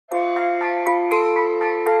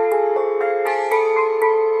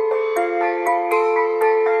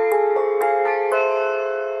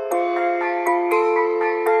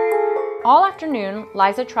afternoon,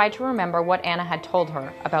 Liza tried to remember what Anna had told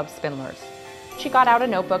her about Spindlers. She got out a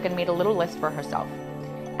notebook and made a little list for herself.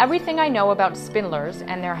 Everything I know about Spindlers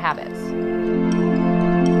and their habits.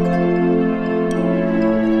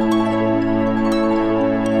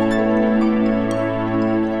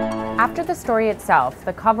 After the story itself,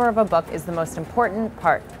 the cover of a book is the most important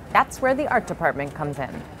part. That's where the art department comes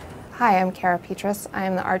in. Hi, I'm Cara Petrus. I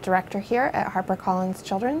am the art director here at HarperCollins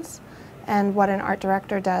Children's. And what an art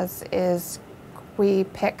director does is we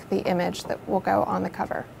pick the image that will go on the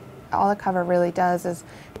cover. All the cover really does is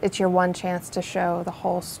it's your one chance to show the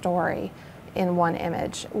whole story in one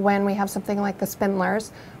image. When we have something like the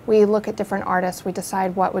Spindlers, we look at different artists, we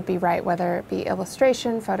decide what would be right, whether it be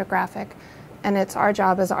illustration, photographic, and it's our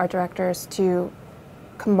job as art directors to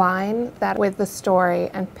combine that with the story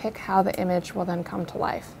and pick how the image will then come to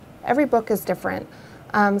life. Every book is different.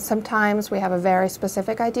 Sometimes we have a very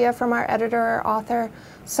specific idea from our editor or author.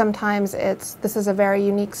 Sometimes this is a very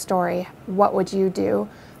unique story, what would you do?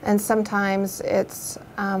 And sometimes it's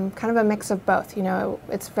kind of a mix of both. You know,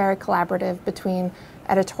 it's very collaborative between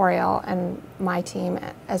editorial and my team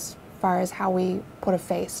as far as how we put a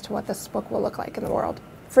face to what this book will look like in the world.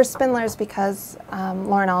 For Spindlers, because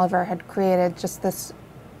Lauren Oliver had created just this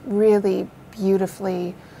really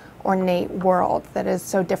beautifully ornate world that is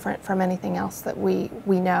so different from anything else that we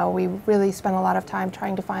know. We really spent a lot of time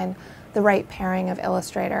trying to find the right pairing of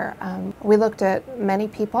illustrator. We looked at many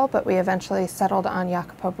people, but we eventually settled on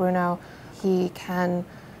Jacopo Bruno. He can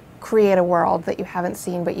create a world that you haven't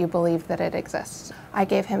seen, but you believe that it exists. I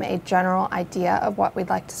gave him a general idea of what we'd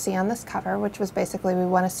like to see on this cover, which was basically we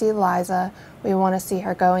want to see Liza, we want to see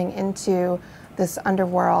her going into this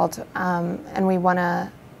underworld, and we want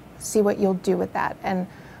to see what you'll do with that. And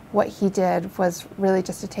what he did was really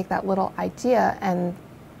just to take that little idea and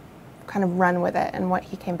kind of run with it, and what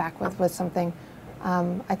he came back with was something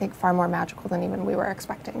I think far more magical than even we were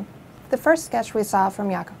expecting. The first sketch we saw from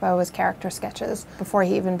Jacopo was character sketches before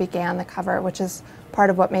he even began the cover, which is part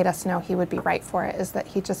of what made us know he would be right for it, is that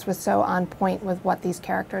he just was so on point with what these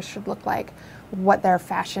characters should look like, what their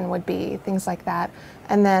fashion would be, things like that.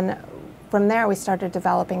 And then from there we started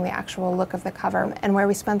developing the actual look of the cover, and where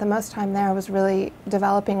we spent the most time there was really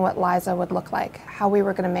developing what Liza would look like, how we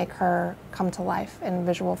were going to make her come to life in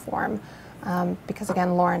visual form, because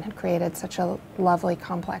again Lauren had created such a lovely,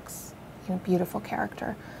 complex, beautiful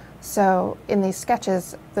character. So in these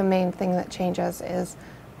sketches the main thing that changes is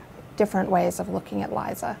different ways of looking at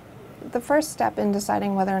Liza. The first step in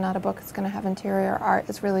deciding whether or not a book is going to have interior art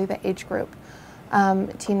is really the age group.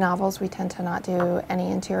 Teen novels, we tend to not do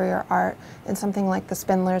any interior art. In something like the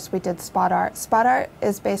Spindlers, we did spot art. Spot art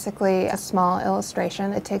is basically a small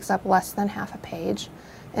illustration. It takes up less than half a page.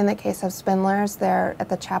 In the case of Spindlers, they're at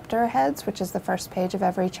the chapter heads, which is the first page of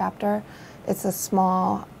every chapter. It's a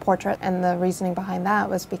small portrait, and the reasoning behind that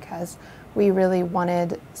was because we really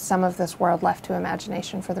wanted some of this world left to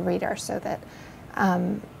imagination for the reader, so that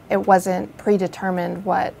it wasn't predetermined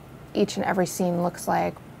what each and every scene looks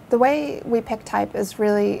like. The way we pick type is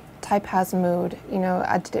really, type has mood. You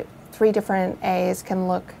know, 3 different A's can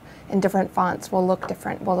look in different fonts, will look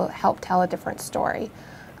different, will help tell a different story.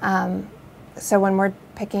 So when we're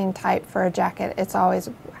picking type for a jacket, it's always,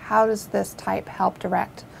 how does this type help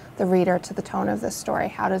direct the reader to the tone of this story?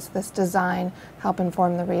 How does this design help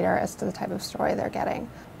inform the reader as to the type of story they're getting?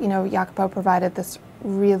 You know, Jacopo provided this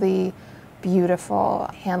really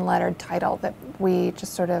beautiful hand-lettered title that we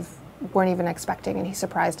just sort of weren't even expecting, and he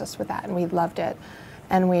surprised us with that, and we loved it.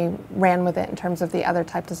 And we ran with it in terms of the other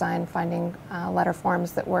type design, finding letter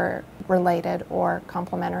forms that were related or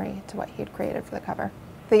complementary to what he had created for the cover.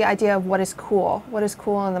 The idea of what is cool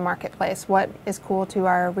in the marketplace, what is cool to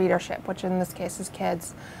our readership, which in this case is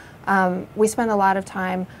kids. We spend a lot of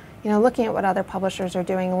time looking at what other publishers are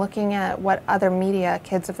doing, looking at what other media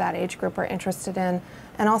kids of that age group are interested in,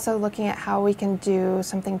 and also looking at how we can do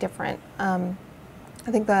something different. I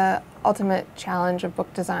think the ultimate challenge of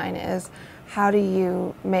book design is, how do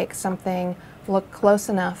you make something look close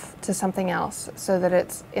enough to something else so that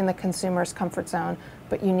it's in the consumer's comfort zone,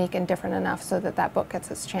 but unique and different enough so that that book gets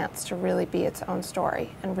its chance to really be its own story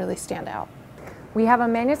and really stand out. We have a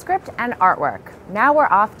manuscript and artwork. Now we're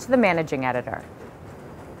off to the managing editor.